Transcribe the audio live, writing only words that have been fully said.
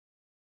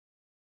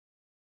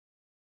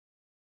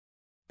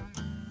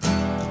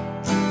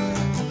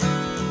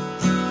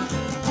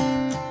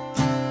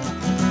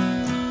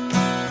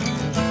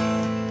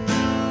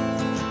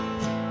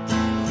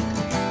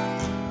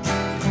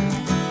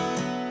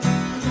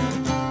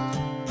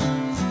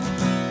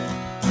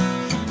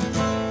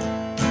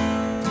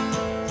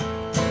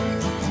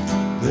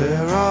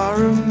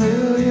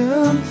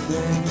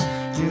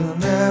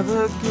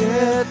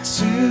get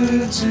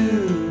to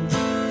do.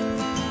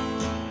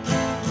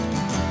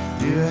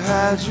 You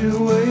had your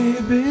way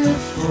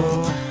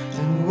before,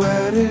 and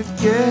where'd it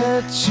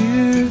get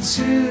you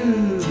to?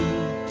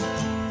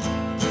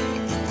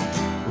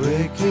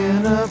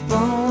 Waking up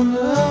on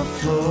the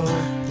floor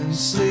and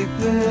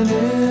sleeping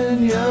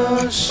in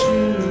your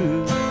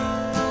shoes.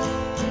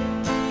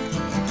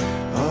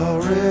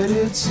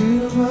 Already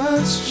too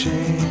much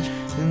change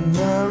in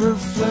the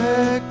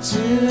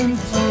reflecting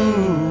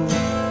pool.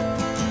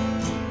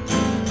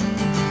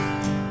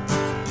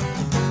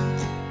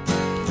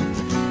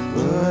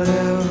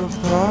 Whatever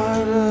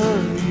part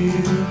of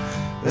you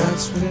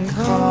that's been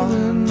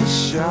calling the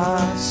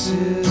shots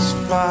is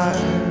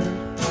fired.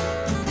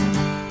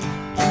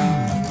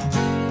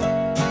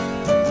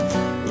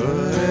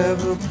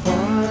 Whatever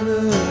part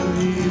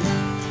of you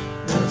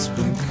that's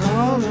been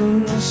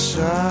calling the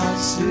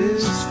shots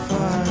is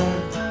fired.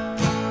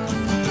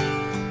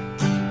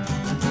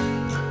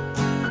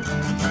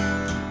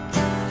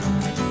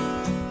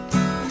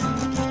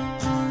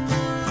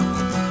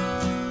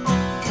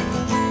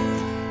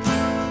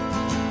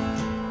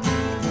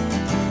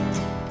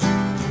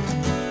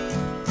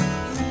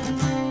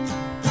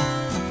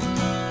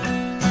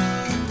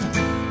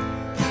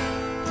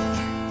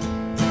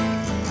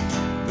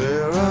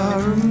 There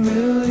are a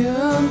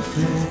million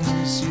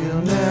things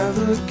you'll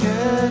never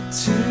get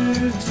to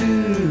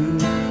do.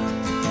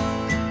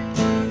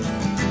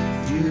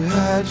 You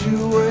had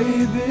your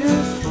way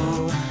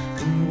before,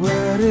 and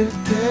where'd it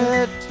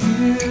get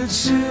you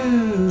to?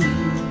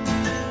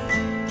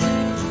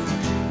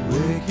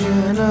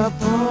 Waking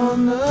up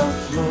on the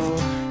floor,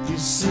 you're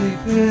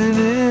sleeping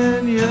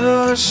in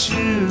your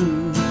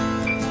shoes.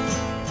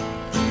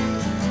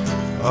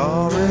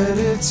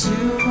 Already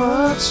too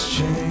much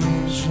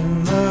change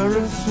in the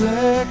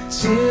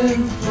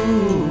reflecting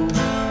pool.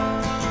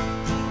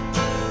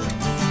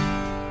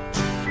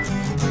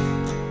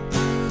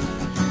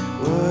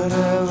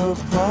 Whatever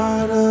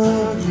part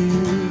of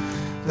you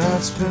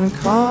that's been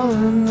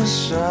calling the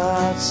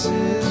shots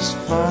is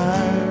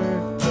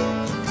fired.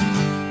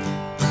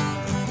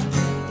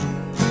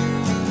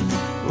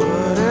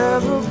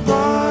 Whatever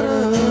part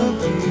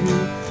of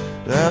you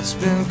that's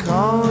been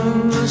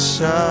calling the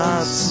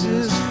shots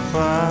is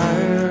fired.